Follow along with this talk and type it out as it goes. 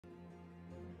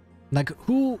Like,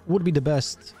 who would be the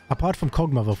best, apart from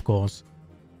Kog'Maw, of course,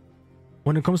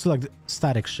 when it comes to, like, the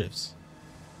static shifts?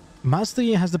 Master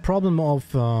Yi has the problem of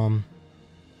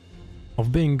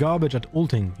being garbage at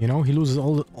ulting, you know? He loses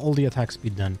all the attack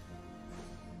speed then.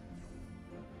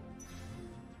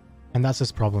 And that's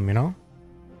his problem, you know?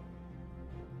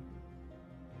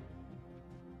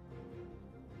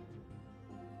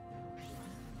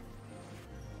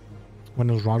 When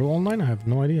is Rado online? I have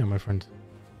no idea, my friend.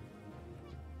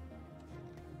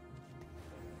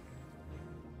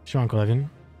 Siemanko, Lewin.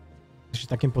 Jesteś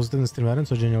takim pozytywnym streamerem,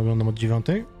 codziennie oglądam od 9.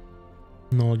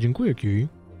 No, dziękuję, Kiwi.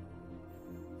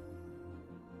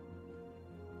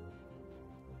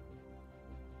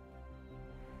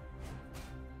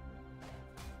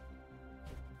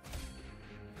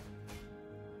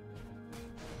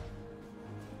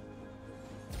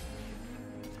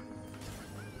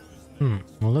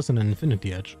 Well, that's an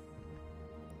Infinity Edge.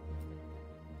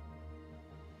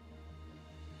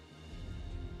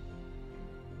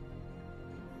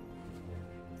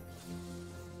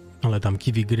 Ale tam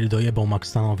Kiwi Grill dojebał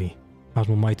Maxstanowi. Aż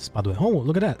mu majty spadły. Oh,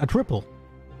 look at that. A triple.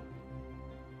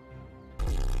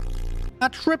 A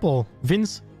triple.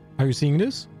 Vince, are you seeing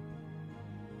this?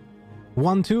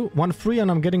 1-2, 1-3,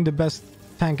 and I'm getting the best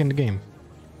tank in the game.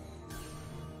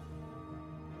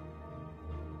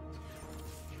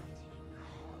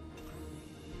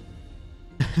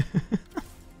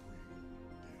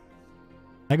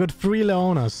 I got 3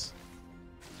 Leonas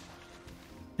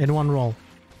in one roll.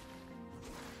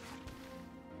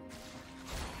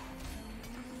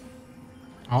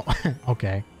 Oh,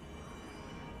 okay.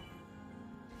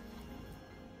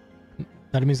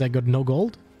 That means I got no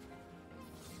gold?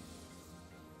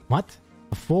 What?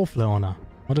 A 4th Leona.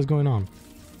 What is going on?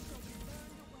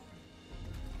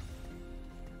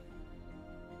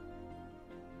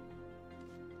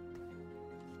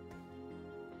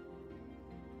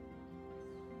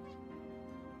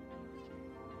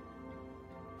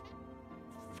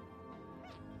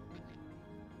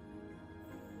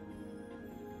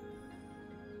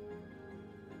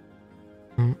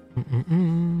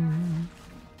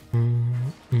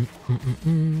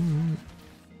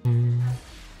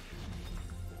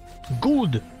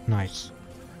 Good! Nice.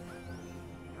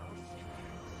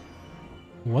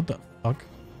 What the fuck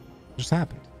just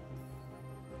happened?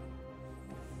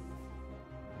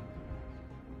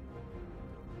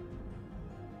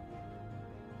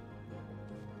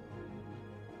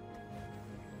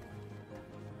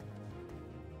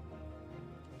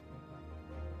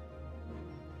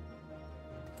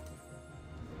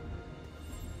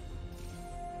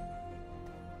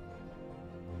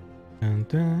 And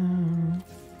down,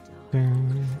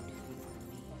 down,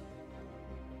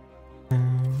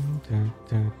 down, down, down,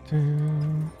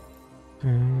 down,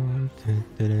 down, down,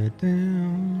 down,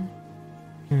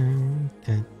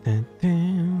 down,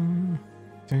 down,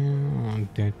 down,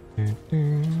 down, down,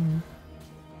 down.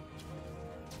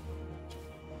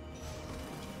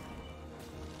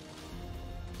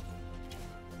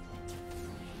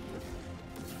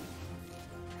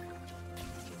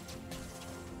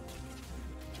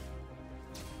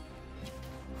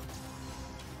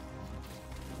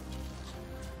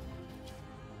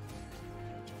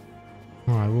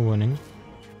 Alright, we're winning.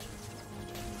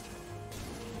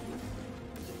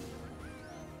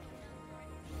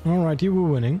 Alright, you were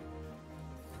winning.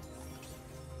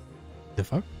 The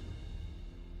fuck?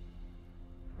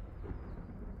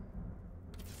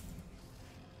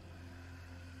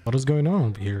 What is going on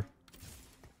over here?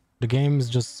 The game is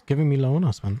just giving me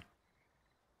Leonas, man.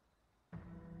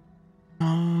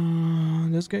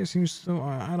 This guy seems so...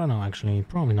 I don't know, actually.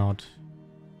 Probably not.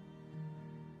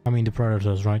 I mean, the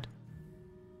Predators, right?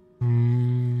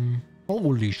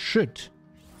 Holy shit.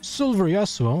 Silver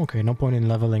Yasuo. Okay, no point in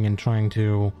leveling and trying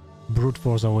to brute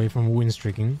force away from win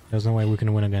streaking. There's no way we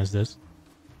can win against this.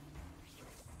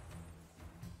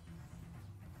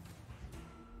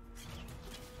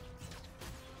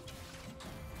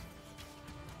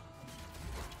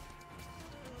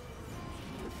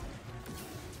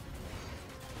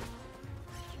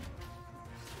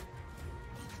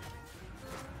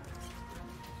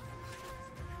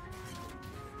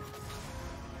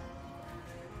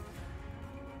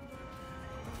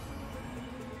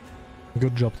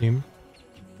 Good job, team.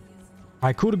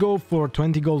 I could go for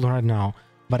 20 gold right now,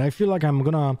 but I feel like I'm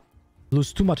gonna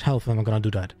lose too much health if I'm gonna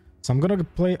do that. So I'm gonna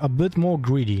play a bit more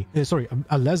greedy. Sorry,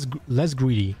 a less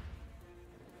greedy.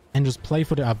 And just play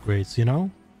for the upgrades, you know?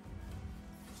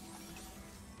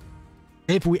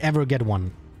 If we ever get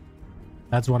one.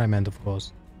 That's what I meant, of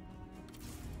course.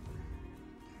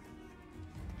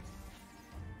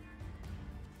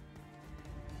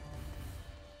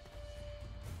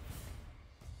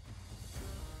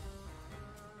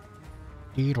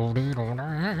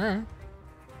 I'm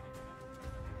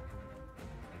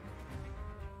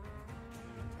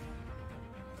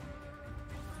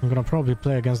gonna probably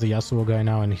play against the Yasuo guy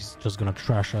now and he's just gonna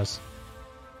trash us.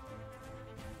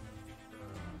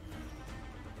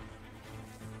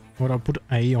 Would I put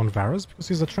AE on Varus? Because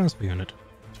he's a transfer unit.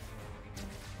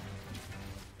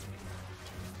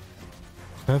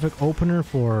 Perfect opener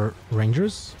for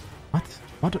Rangers? What?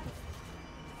 What? I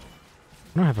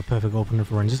don't have a perfect opener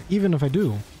for Rangers, even if I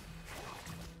do.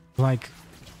 Like,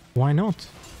 why not?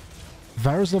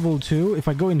 Varus level 2, if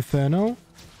I go Inferno,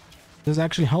 this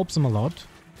actually helps him a lot.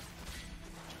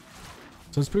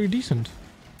 So it's pretty decent.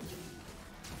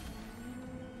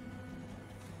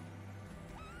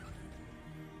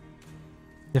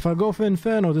 If I go for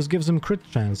Inferno, this gives him crit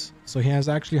chance. So he has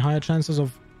actually higher chances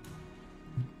of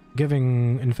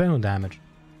giving Inferno damage.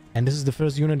 And this is the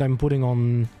first unit I'm putting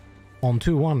on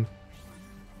 2-1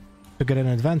 to get an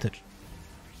advantage.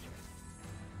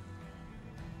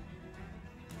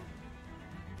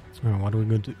 Oh, what are we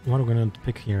going to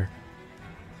pick here?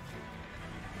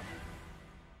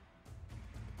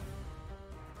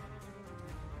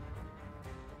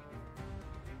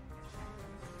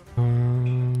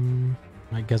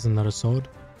 I guess another sword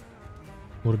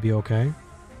would be okay.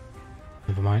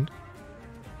 Never mind.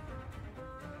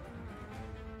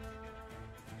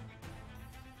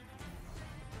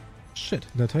 Shit,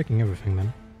 they're taking everything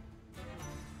then.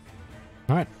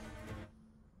 Alright.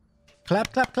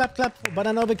 Clap, clap, clap, clap for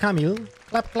Bananovi Camille.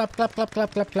 Clap, clap, clap, clap,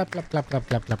 clap, clap, clap, clap, clap, clap,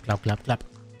 clap, clap, clap, clap, clap.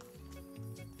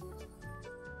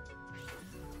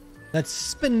 Let's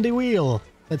spin the wheel.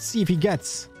 Let's see if he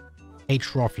gets a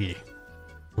trophy.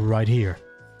 Right here.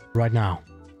 Right now.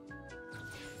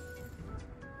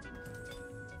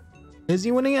 Is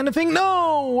he winning anything?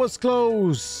 No! Was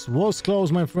close. Was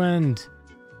close, my friend.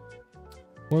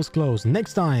 Was close.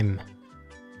 Next time.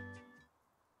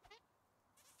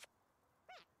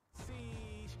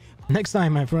 Next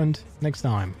time, my friend. Next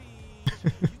time.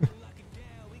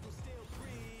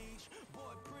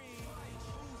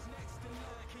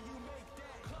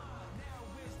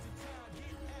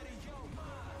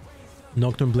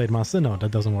 Nocturne Blade Master? No,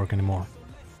 that doesn't work anymore.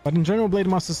 But in general, Blade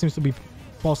Master seems to be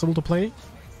possible to play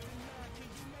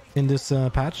in this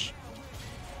patch.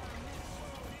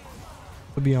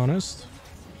 To be honest.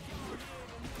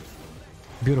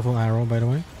 Beautiful arrow, by the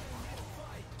way.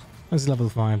 This level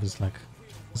 5 is like...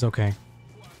 It's okay.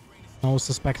 I was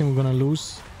suspecting we're gonna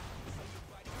lose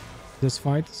this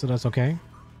fight, so that's okay.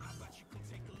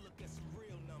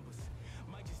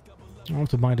 I want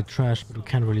to buy the trash, but we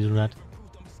can't really do that.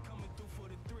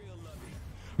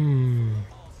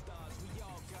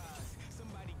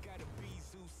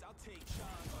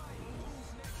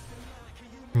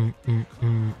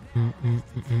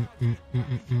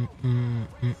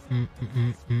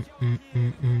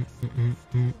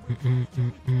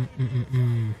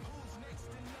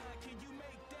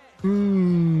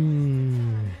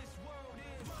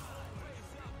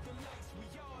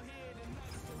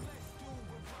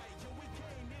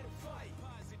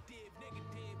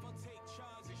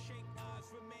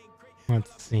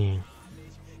 Let's see.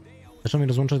 Zaczął mnie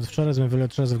rozłączać wczoraj, z wiele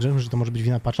razy w grze, że to może być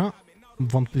wina patcha?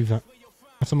 Wątpliwe.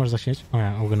 A co masz za sieć? Oh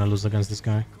yeah, we're gonna lose against this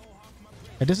guy.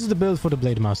 Yeah, this is the build for the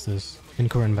Blade Masters in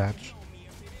current batch.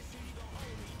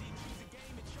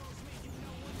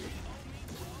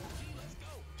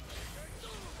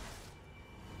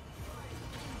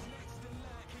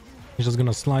 He's just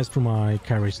gonna slice through my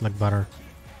carries like butter.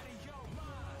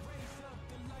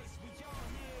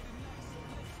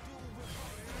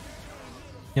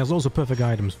 He has also perfect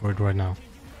items for it right now.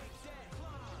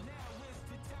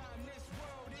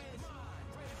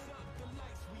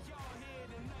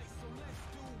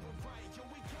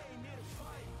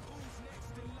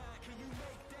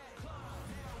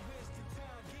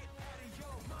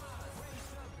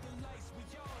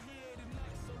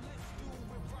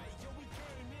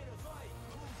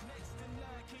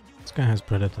 This guy has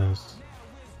predators.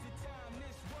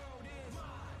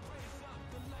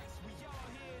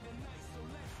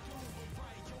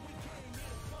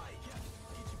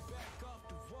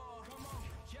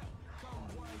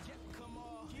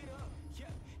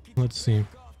 Let's see.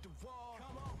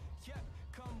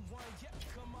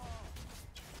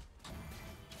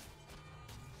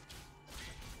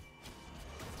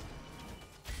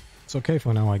 It's okay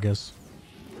for now, I guess.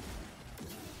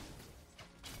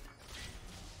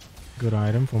 Good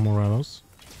item for Morelos.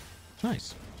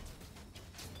 Nice.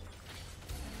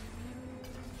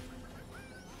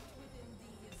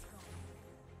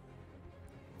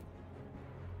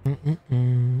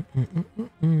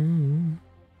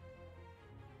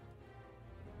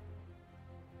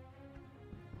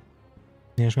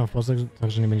 Nie mieszkam w Polsce,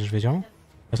 także nie będziesz wiedział.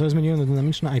 Ja sobie zmieniłem na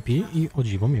dynamiczne IP i o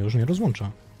dziwo mnie już nie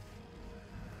rozłącza.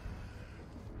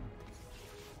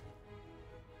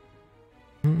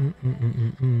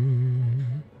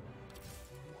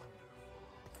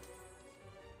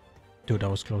 Dude, that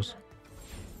was close.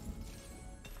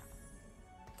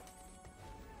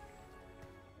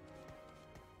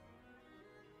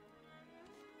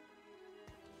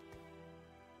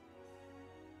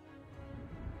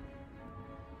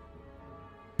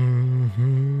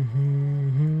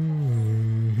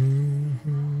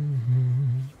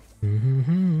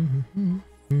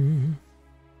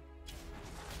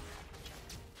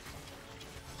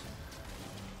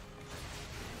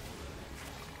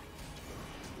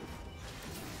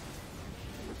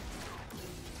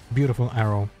 Beautiful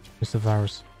arrow, Mr.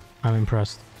 Varus. I'm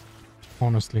impressed.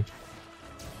 Honestly.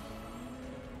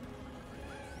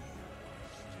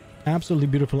 Absolutely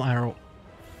beautiful arrow.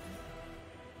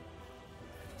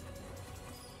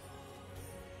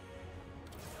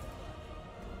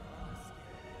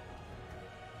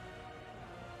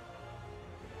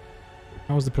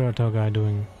 How was the Predator guy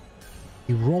doing?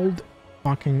 He rolled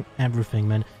fucking everything,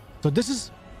 man. So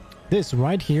this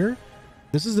right here.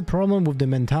 This is the problem with the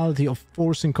mentality of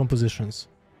forcing compositions.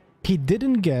 He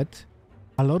didn't get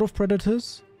a lot of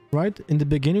Predators, right, in the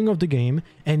beginning of the game,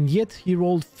 and yet he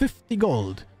rolled 50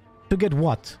 gold to get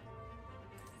what?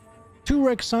 2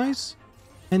 Rek'Sais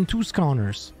and 2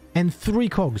 Skarners and 3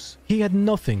 Cogs. He had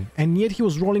nothing, and yet he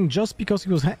was rolling just because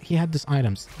he had those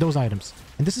items.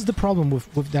 And this is the problem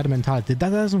with that mentality.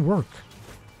 That doesn't work.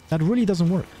 That really doesn't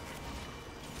work.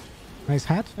 Nice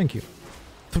hat, thank you.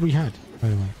 3 hat, by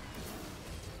the way.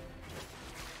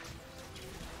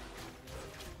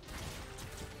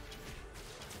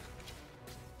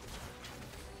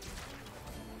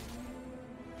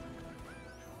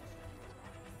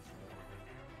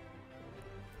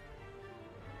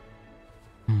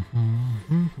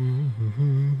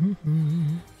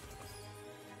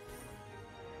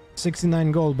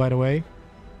 $69 gold, by the way.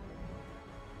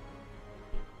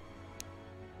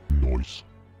 Nice.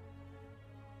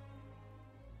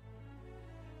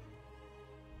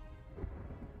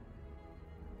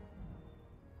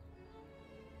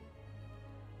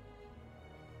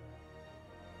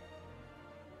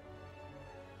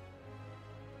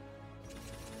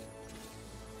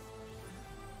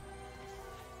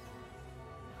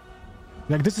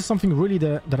 Like, this is something really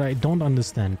that I don't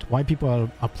understand. Why people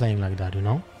are playing like that, you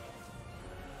know?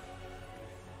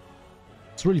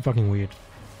 It's really fucking weird.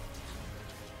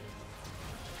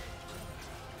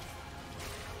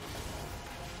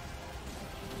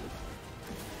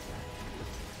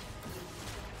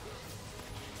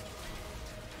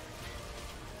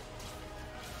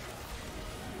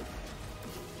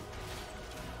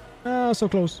 Ah, so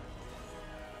close.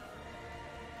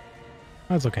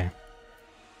 That's okay.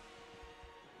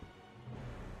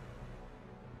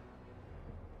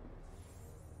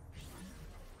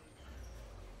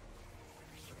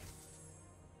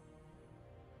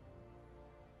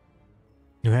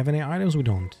 Do you have any items? We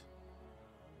don't.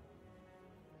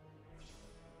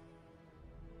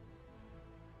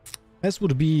 This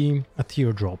would be a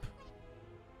teardrop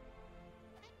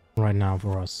right now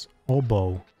for us. Or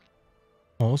bow.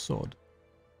 Or sword.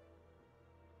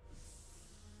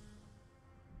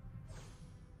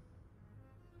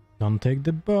 Don't take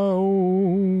the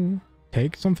bow.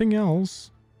 Take something else.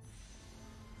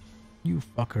 You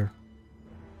fucker.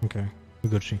 Okay, we're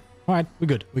good, she. Alright, we're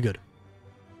good, we're good.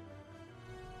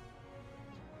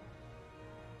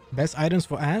 Best items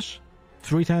for Ashe?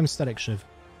 3 times static shift.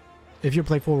 If you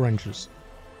play 4 ranges.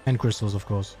 And crystals, of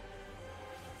course.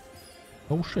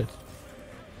 Oh shit.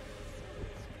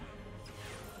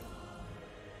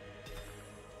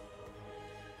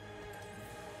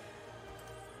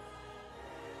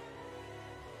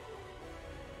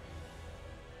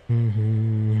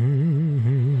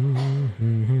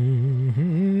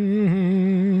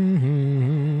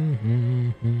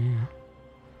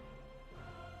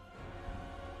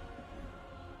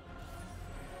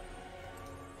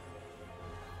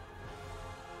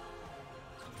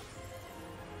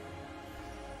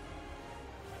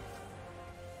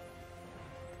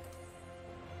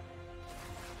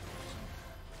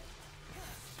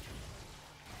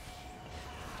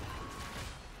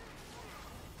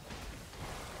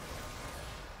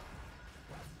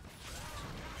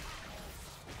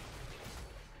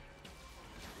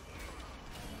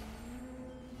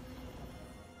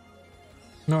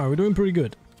 No, we're doing pretty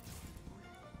good.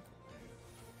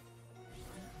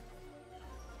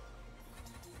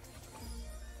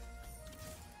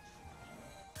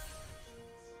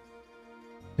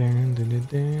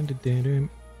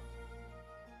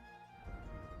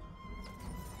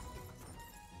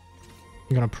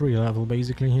 I'm gonna pre-level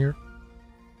basically here.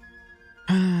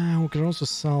 We can also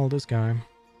sell this guy.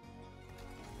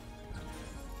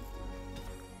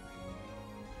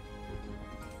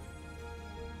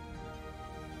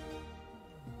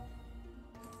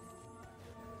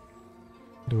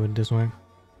 Do it this way.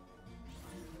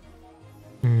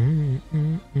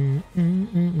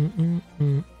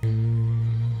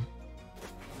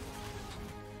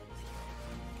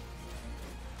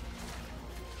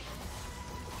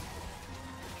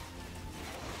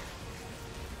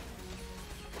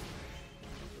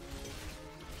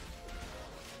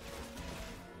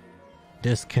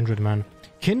 This Kindred, man.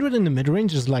 Kindred in the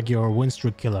mid-range is like your win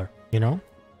streak killer, you know?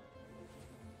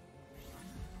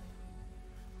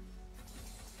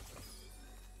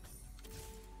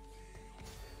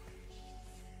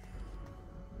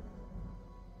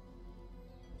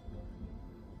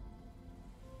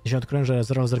 Dzisiaj odkryłem, że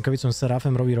Zero z rękawicą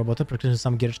Serafem robi robotę, praktycznie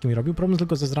sam giereczki mi robił. Problem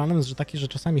tylko ze Zeranem jest, że taki, że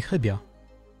czasami chybia.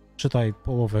 Czytaj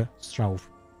połowy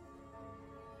strzałów.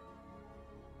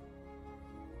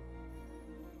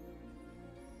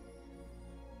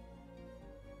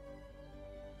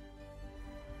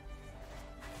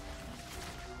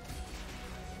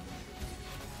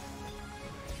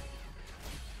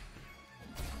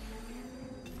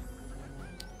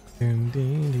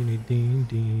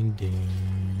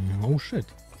 Oh shit.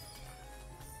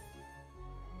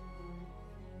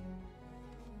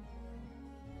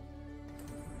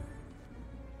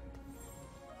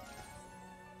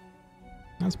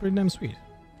 That's pretty damn sweet.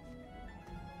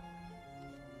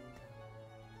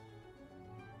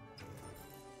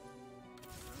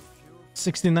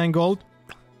 $69 gold.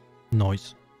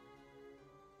 Nice.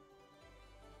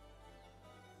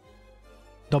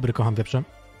 Dobry, kocham wieprze.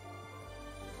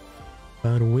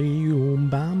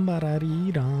 Bam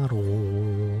barariraro,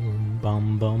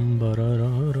 bam bam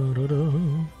barararara.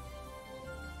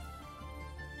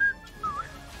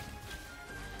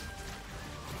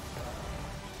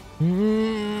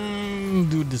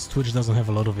 Dude, this Twitch doesn't have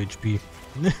a lot of HP.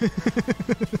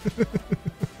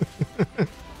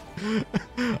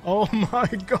 Oh my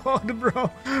god, bro.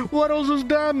 What else is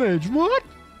damage? What?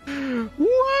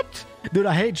 What? Dude,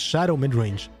 I hate shadow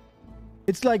mid-range.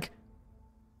 It's like,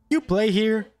 you play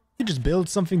here, you just build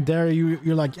something there,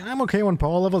 you're like, I'm okay on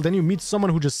power level, then you meet someone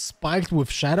who just spiked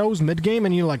with shadows mid-game,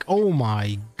 and you're like, oh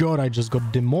my god, I just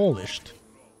got demolished.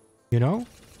 You know?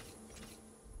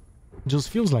 It just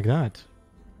feels like that.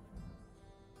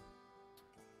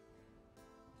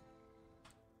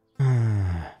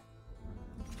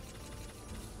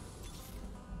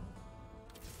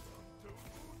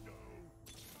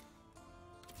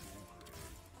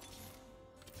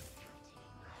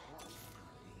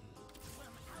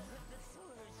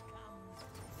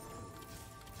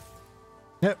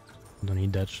 Yep. Don't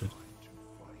need that shit.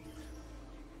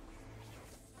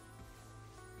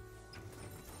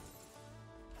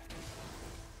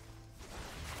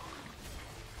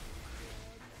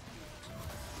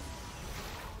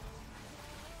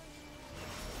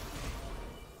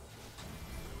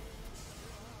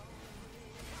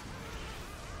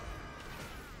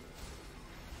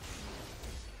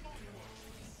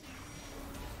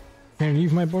 Can you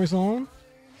leave my boys alone?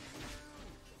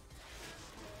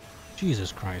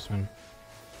 Jesus Christ, man.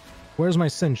 Where's my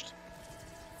cinched?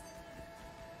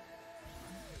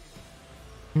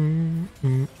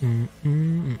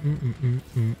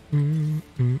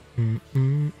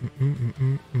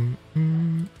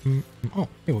 Oh,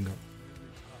 here we go.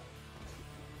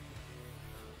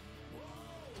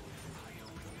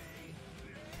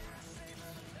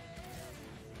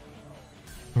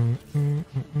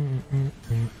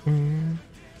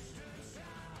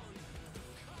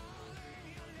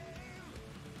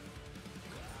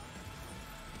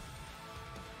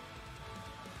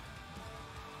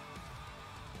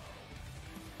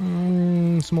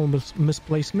 Small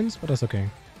misplacements, but that's okay.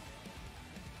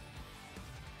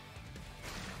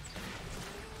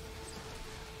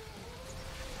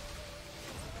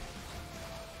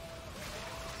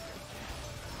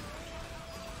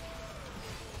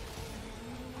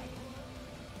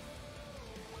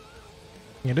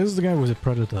 Yeah, this is the guy with the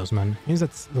Predators, man. He's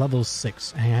at level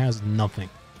 6 and he has nothing.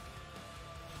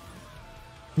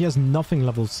 He has nothing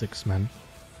level 6, man.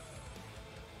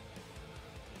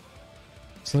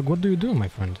 So, like, what do you do, my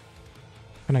friend?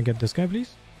 Can I get this guy,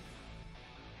 please?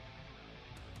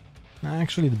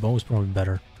 Actually, the bow is probably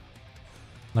better.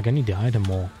 Like, I need the item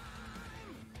more.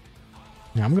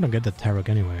 Yeah, I'm gonna get the Tarek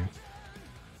anyway.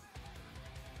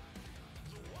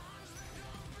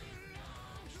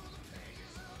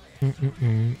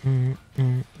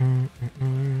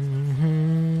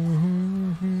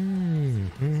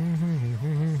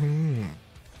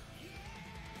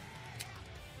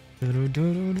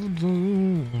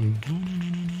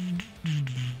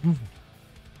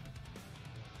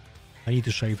 I need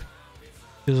to shave.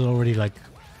 This is already like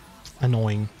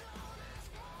annoying.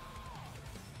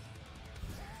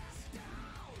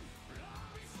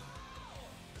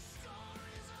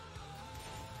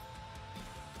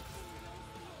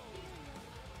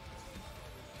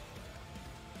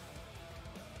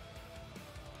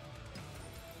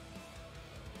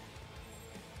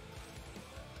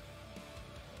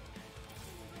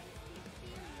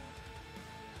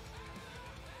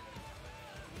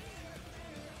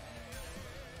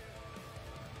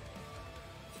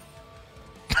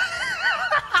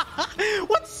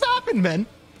 What's happened, man?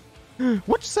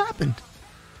 What's happened?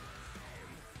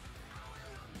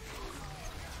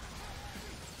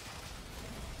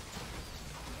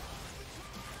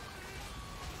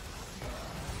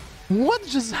 What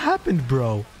just happened,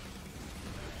 bro?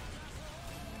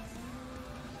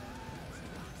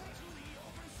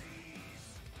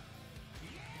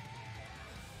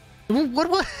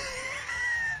 What?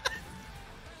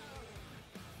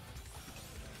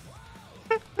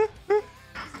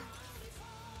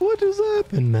 What just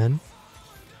happened, man?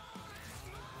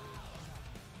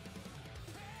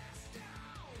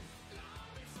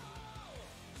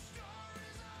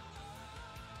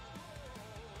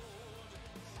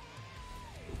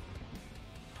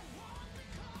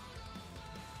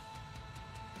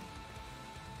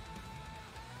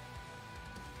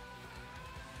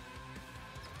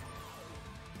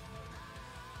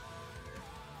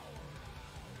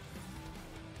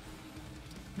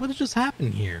 What just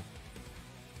happened here?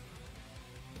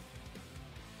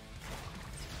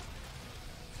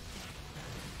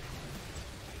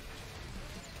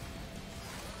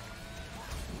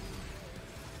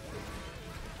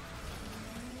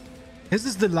 Is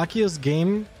this the luckiest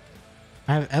game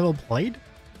I have ever played?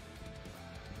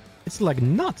 It's like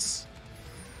nuts.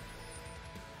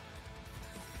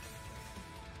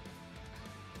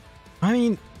 I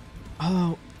mean,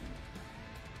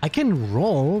 I can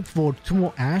roll for 2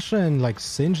 more Asher and like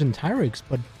Singe and Tyrix,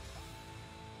 but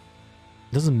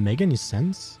doesn't make any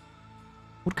sense.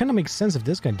 What kind of makes sense if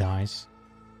this guy dies?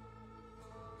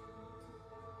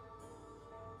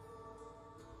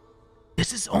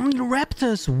 This is only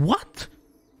Raptors. What?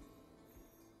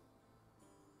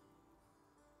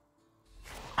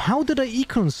 How did I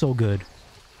econ so good?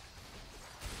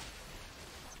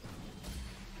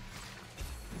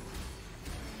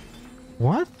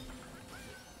 What?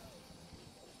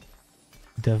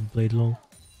 Dev Blade low.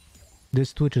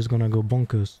 This Twitch is gonna go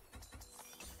bonkers.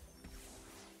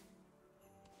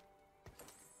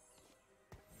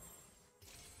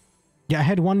 Yeah, I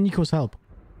had 1 Nico's help.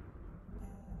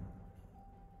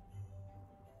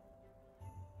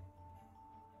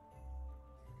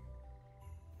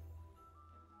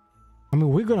 I mean,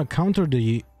 we're gonna counter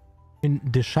the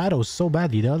shadows so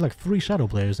badly. There are like 3 shadow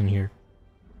players in here.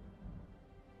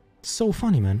 It's so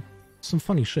funny, man. Some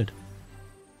funny shit.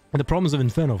 And the problems of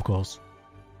Inferno, of course.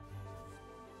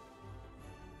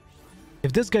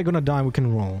 If this guy gonna die, we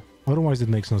can roll. Otherwise, it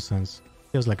makes no sense.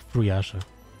 He has like 3 Asher.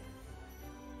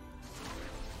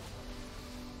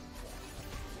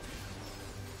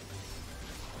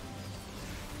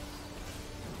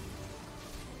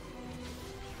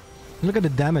 Look at the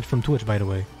damage from Twitch, by the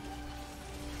way.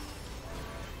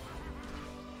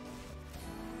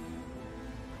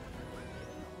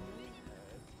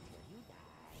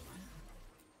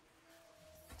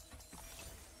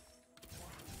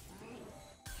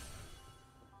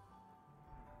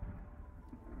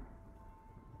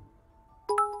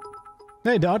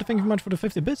 Hey, Dart, thank you very much for the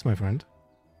 50 bits, my friend.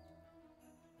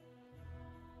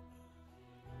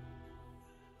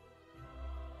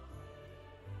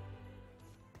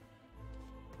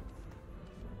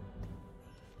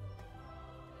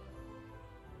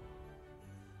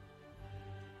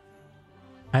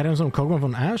 Items on Kog'Maw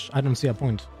on Ash? I don't see a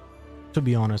point, to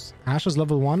be honest. Ash is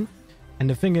level 1, and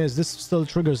the thing is, this still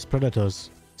triggers Predators,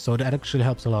 so that actually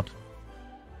helps a lot.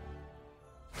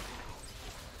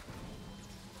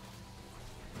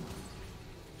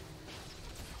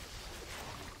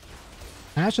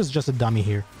 Ash is just a dummy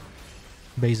here,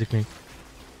 basically.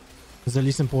 It's the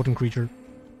least important creature.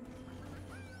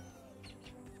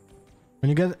 When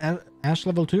you get Ash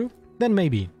level 2, then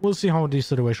maybe. We'll see how this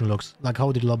situation looks. Like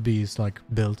how the lobby is like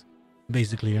built,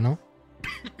 basically, you know?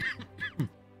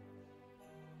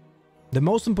 The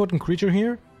most important creature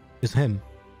here is him.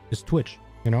 Is Twitch,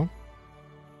 you know?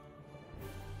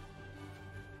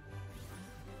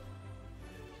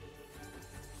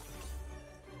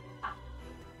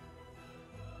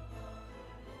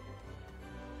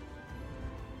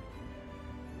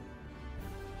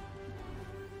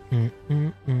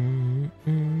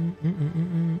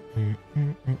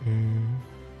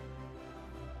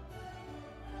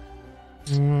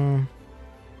 Yeah.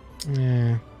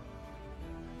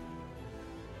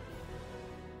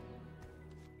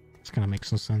 This kind of makes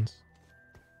some sense.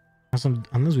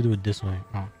 Unless we do it this way.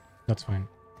 Oh, that's fine.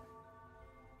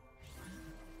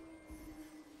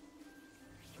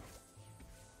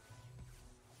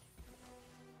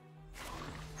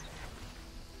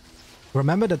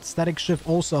 Remember that Static Shift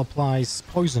also applies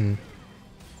poison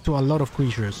to a lot of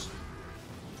creatures.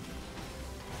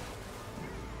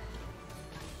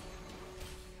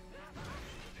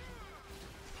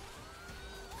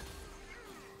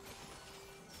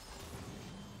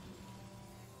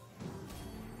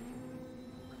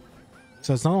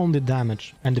 So it's not only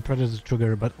damage and the predator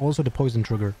trigger, but also the poison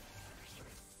trigger.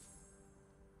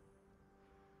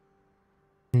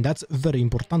 And that's very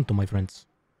important, my friends.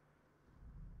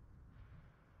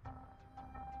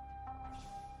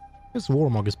 This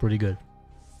Warmog is pretty good.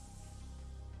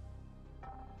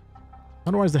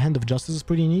 Otherwise, the Hand of Justice is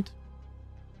pretty neat.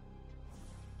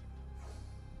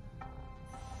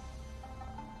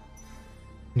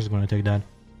 I'm just gonna take that.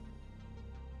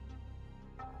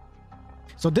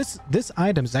 So this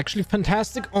item is actually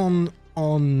fantastic on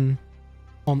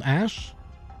Ash,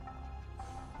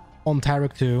 on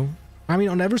Tarek too. I mean,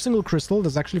 on every single crystal,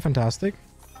 that's actually fantastic.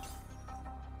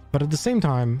 But at the same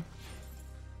time,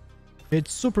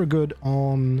 it's super good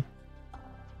on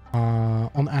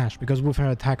Ash because with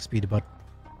her attack speed. But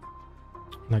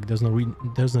like, there's no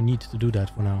need to do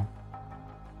that for now.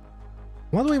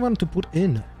 What do we want to put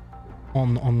in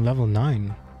on level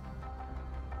 9?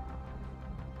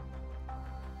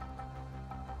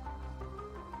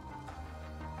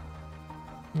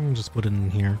 I'll just put it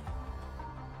in here.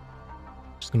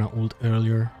 Just gonna ult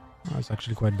earlier. Oh, it's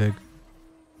actually quite big.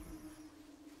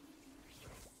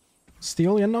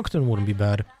 Steel and Nocturne wouldn't be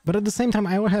bad, but at the same time,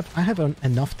 I have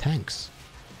enough tanks.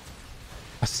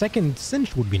 A second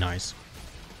Cinch would be nice.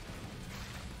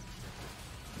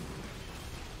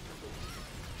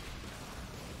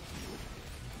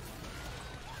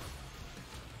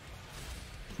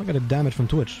 Look at the damage from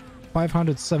Twitch.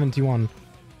 571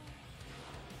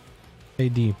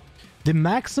 AD. The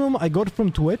maximum I got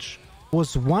from Twitch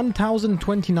was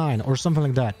 1029 or something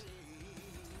like that.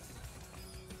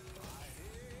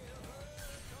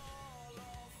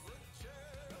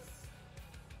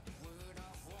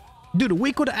 Dude,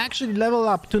 we could actually level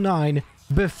up to 9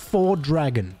 before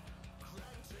Dragon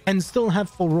and still have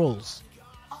 4 rolls.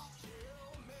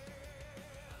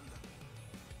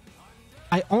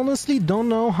 I honestly don't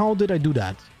know how did I do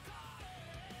that.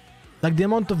 Like the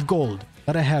amount of gold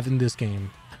that I have in this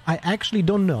game. I actually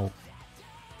don't know.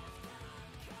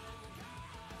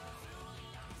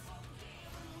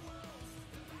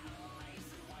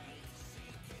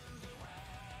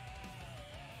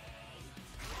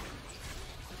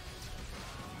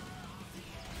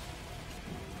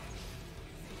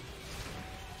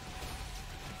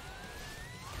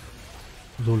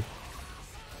 Lol.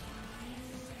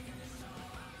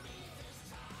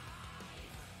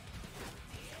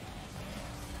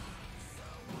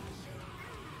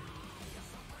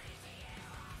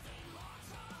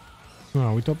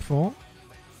 Are we top 4?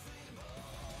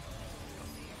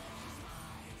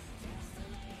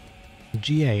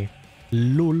 GA.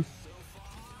 Lol.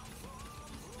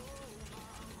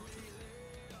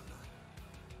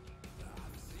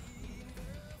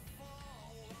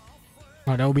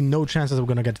 Oh, there will be no chance that we're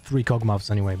gonna get 3 Cogmouths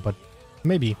anyway, but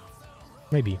maybe.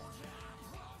 Maybe.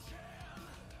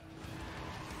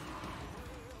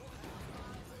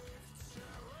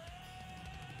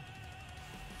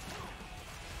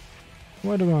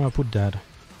 Where do I want to put that?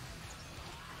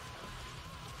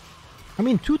 I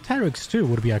mean, 2 Tareks too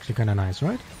would be actually kind of nice,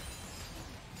 right?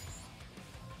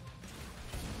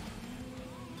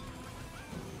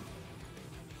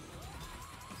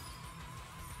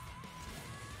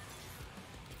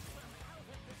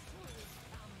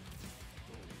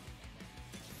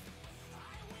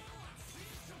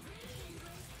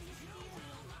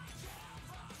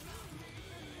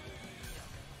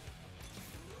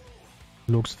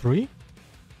 Looks 3.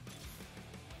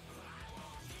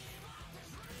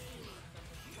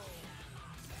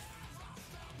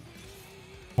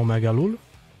 Omega Lul.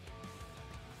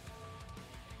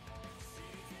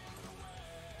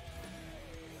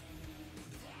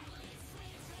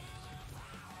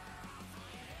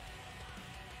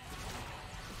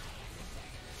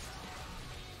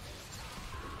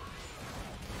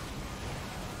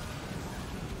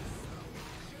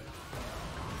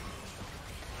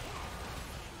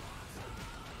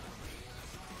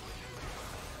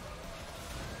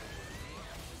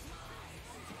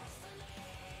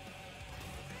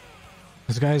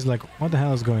 This guy's like, what the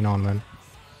hell is going on, man?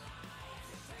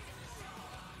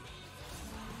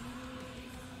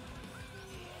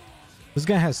 This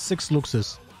guy has 6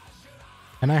 Luxes.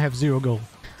 And I have 0 gold.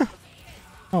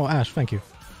 Oh, Ash, thank you.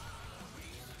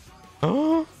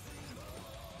 Oh!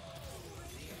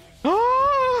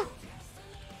 Oh!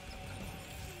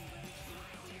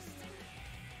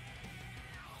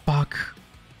 Fuck.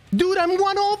 Dude, I'm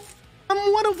one off! I'm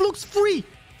one of Lux free!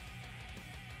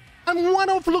 I'm one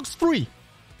of Lux free!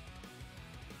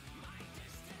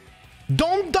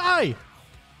 Don't die!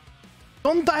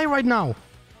 Don't die right now!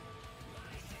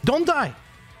 Don't die!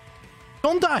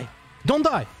 Don't die! Don't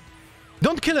die!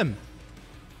 Don't kill him!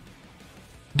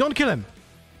 Don't kill him!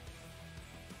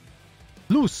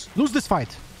 Lose! Lose this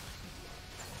fight!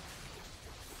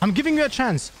 I'm giving you a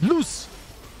chance! Lose!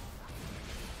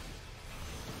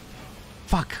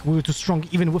 Fuck, we were too strong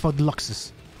even without the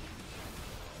Luxes.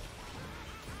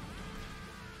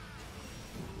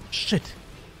 Shit.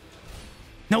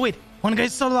 No, wait! One guy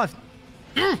is still alive!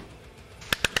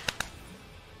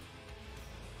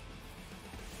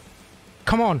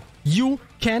 Come on! You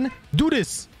can do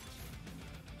this!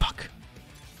 Fuck.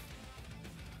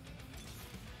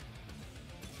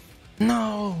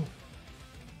 No!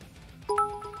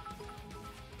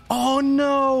 Oh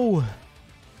no!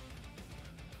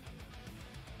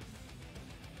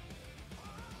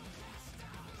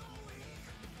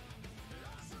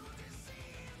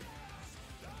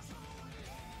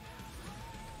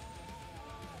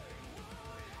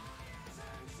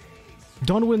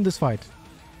 Don't win this fight.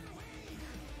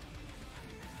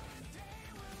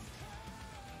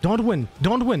 Don't win.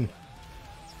 Don't win.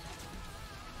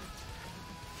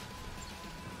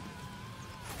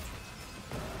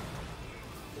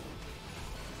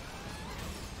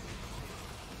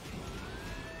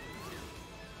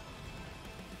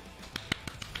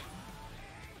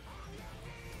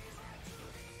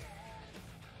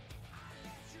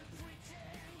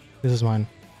 This is mine.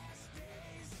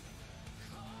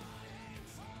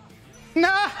 No!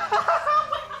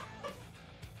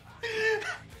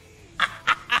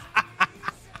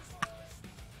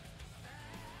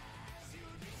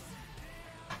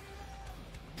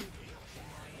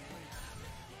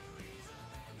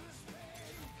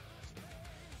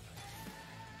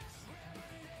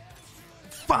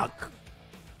 Fuck!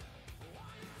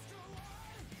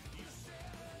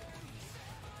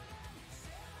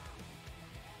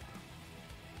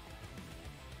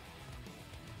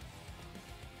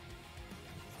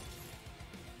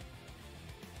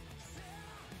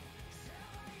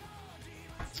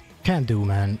 Can't do,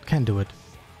 man. Can't do it.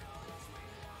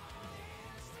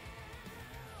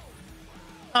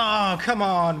 Oh, come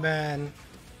on, man.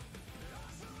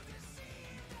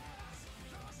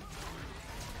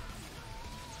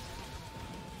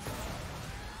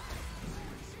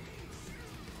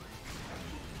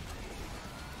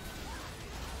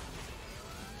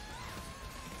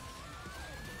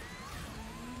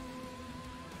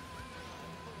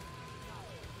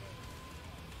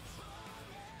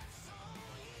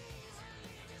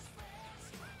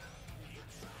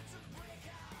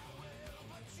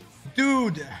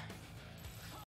 Dude.